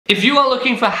If you are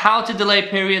looking for how to delay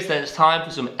periods, then it's time for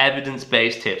some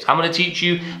evidence-based tips. I'm going to teach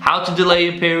you how to delay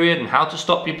your period and how to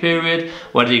stop your period,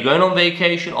 whether you're going on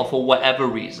vacation or for whatever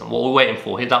reason. What we're waiting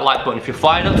for, hit that like button if you're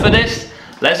fired up for this.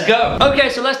 Let's go. Okay,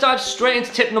 so let's dive straight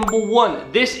into tip number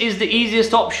one. This is the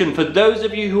easiest option for those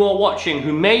of you who are watching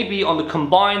who may be on the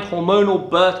combined hormonal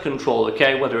birth control,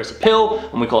 okay? Whether it's a pill,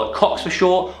 and we call it COX for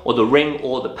short, or the ring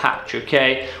or the patch,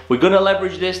 okay? We're gonna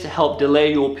leverage this to help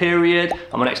delay your period.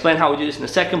 I'm gonna explain how we do this in a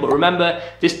second, but remember,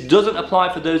 this doesn't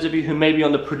apply for those of you who may be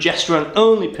on the progesterone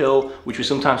only pill, which we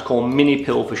sometimes call mini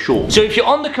pill for short. So if you're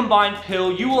on the combined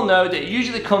pill, you will know that it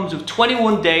usually comes with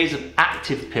 21 days of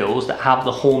active pills that have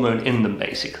the hormone in them,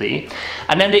 basically.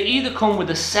 And then they either come with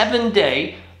a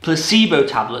 7-day placebo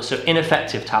tablet, so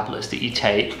ineffective tablets that you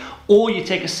take, or you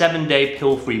take a 7-day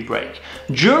pill-free break.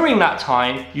 During that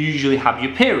time, you usually have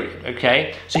your period,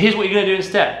 okay? So here's what you're gonna do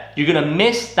instead. You're gonna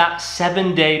miss that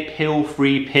 7-day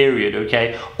pill-free period,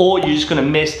 okay? Or you're just gonna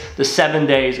miss the 7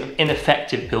 days of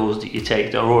ineffective pills that you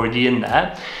take that are already in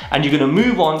there. And you're gonna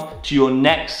move on to your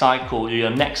next cycle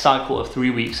of 3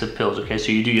 weeks of pills, okay?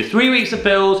 So you do your 3 weeks of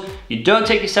pills, you don't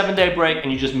take your 7-day break,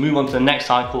 and you just move on to the next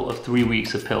cycle of 3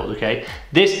 weeks of pills, okay?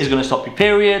 This is gonna stop your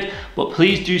period, but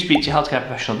please do speak to your healthcare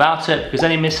professional about it, because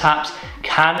any mishaps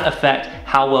can affect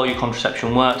how well your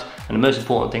contraception works. And the most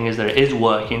important thing is that it is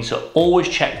working, so always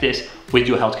check this with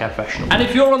your healthcare professional. And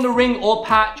if you're on the ring or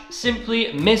patch,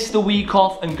 simply miss the week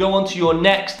off and go on to your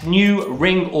next new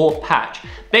ring or patch.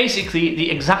 Basically,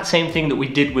 the exact same thing that we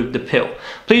did with the pill.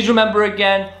 Please remember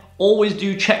again, always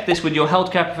do check this with your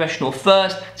healthcare professional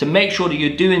first to make sure that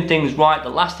you're doing things right. The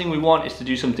last thing we want is to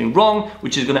do something wrong,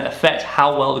 which is going to affect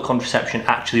how well the contraception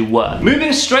actually works.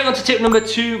 Moving straight on to tip number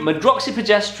 2,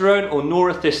 medroxyprogesterone or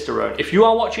norethisterone. If you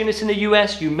are watching this in the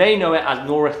US, you may know it as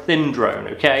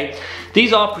norethindrone, okay?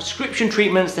 These are prescription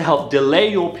treatments to help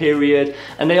delay your period,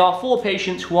 and they are for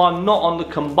patients who are not on the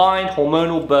combined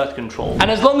hormonal birth control. And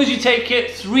as long as you take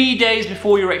it 3 days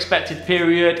before your expected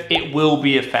period, it will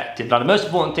be effective. Now, the most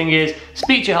important thing is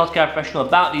speak to your healthcare professional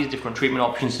about these different treatment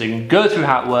options so you can go through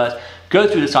how it works, go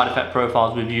through the side effect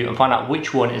profiles with you and find out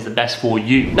which one is the best for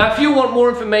you. Now, if you want more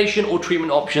information or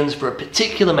treatment options for a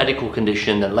particular medical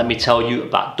condition, then let me tell you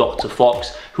about Dr.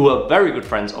 Fox, who are very good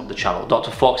friends of the channel.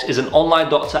 Dr. Fox is an online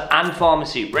doctor and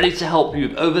pharmacy ready to help you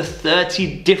with over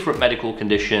 30 different medical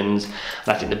conditions.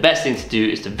 And I think the best thing to do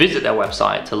is to visit their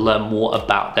website to learn more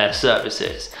about their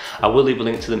services. I will leave a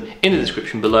link to them in the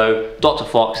description below. Dr.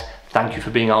 Fox, thank you for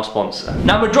being our sponsor.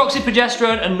 Now,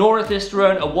 medroxyprogesterone and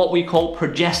norethisterone are what we call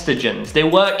progestogens. They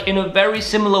work in a very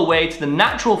similar way to the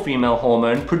natural female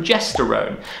hormone,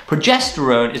 progesterone.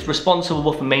 Progesterone is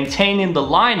responsible for maintaining the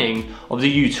lining of the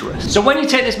uterus. So when you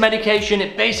take this medication,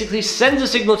 it basically sends a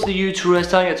signal to the uterus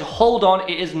telling it to hold on,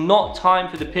 it is not time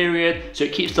for the period, so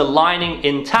it keeps the lining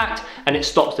intact and it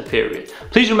stops the period.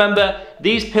 Please remember,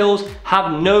 these pills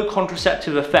have no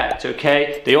contraceptive effect,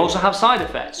 okay? They also have side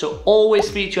effects, so always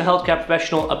speak to your healthcare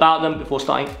professional about them before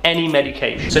starting any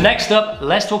medication. So next up,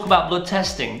 let's talk about blood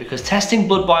testing, because testing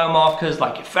blood biomarkers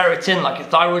like your ferritin, like your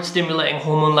thyroid stimulating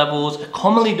hormone levels are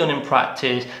commonly done in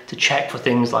practice to check for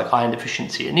things like iron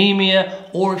deficiency anemia,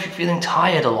 or if you're feeling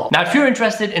tired a lot. Now, if you're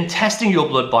interested in testing your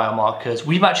blood biomarkers,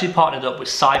 we've actually partnered up with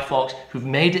SiPhox, who've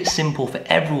made it simple for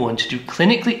everyone to do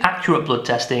clinically accurate blood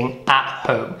testing at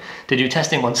home. They do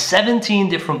testing on 17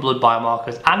 different blood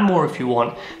biomarkers and more if you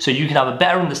want, so you can have a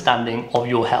better understanding of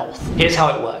your health. Here's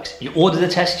how it works. You order the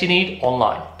test you need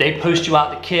online. They post you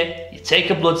out the kit, you take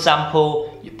a blood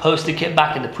sample, you post the kit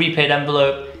back in the prepaid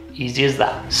envelope. Easy as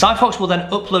that. SiPhox will then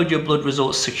upload your blood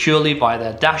results securely via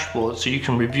their dashboard so you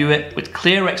can review it with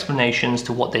clear explanations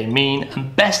to what they mean,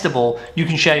 and best of all, you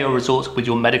can share your results with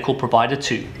your medical provider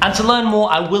too. And to learn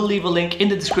more, I will leave a link in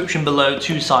the description below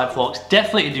to SiPhox.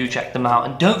 Definitely do check them out,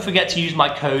 and don't forget to use my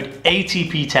code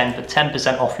ATP10 for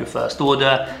 10% off your first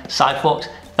order. SiPhox,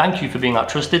 thank you for being our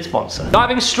trusted sponsor.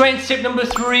 Diving straight into tip number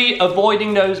 3,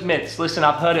 avoiding those myths. Listen,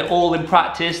 I've heard it all in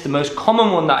practice. The most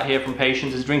common one that I hear from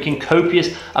patients is drinking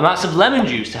copious amounts of lemon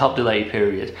juice to help delay your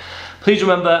period. Please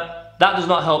remember, that does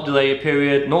not help delay your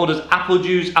period, nor does apple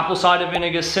juice, apple cider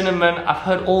vinegar, cinnamon. I've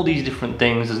heard all these different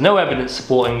things. There's no evidence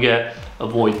supporting it.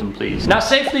 Avoid them, please. Now,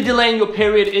 safely delaying your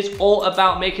period is all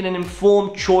about making an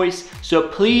informed choice, so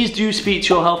please do speak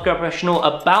to your healthcare professional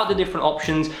about the different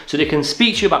options so they can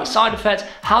speak to you about the side effects,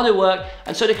 how they work,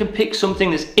 and so they can pick something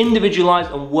that's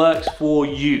individualized and works for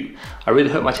you. I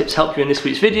really hope my tips help you in this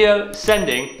week's video.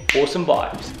 Sending awesome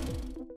vibes.